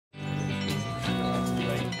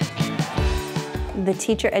The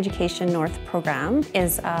Teacher Education North program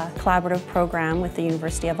is a collaborative program with the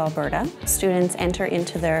University of Alberta. Students enter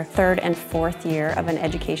into their 3rd and 4th year of an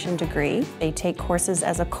education degree. They take courses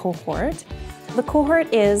as a cohort. The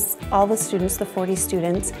cohort is all the students, the 40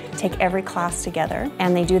 students, take every class together,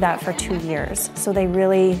 and they do that for 2 years. So they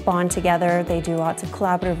really bond together, they do lots of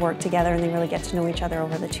collaborative work together, and they really get to know each other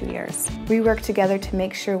over the 2 years. We work together to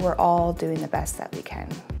make sure we're all doing the best that we can.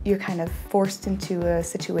 You're kind of forced into a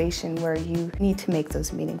situation where you need to make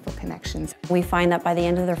those meaningful connections. We find that by the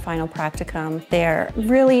end of their final practicum, they're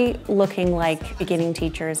really looking like beginning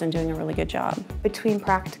teachers and doing a really good job. Between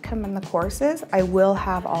practicum and the courses, I will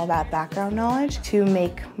have all that background knowledge to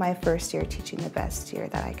make my first year teaching the best year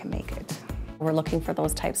that I can make it. We're looking for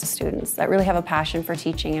those types of students that really have a passion for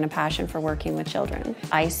teaching and a passion for working with children.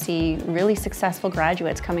 I see really successful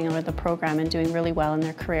graduates coming out of the program and doing really well in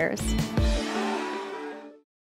their careers.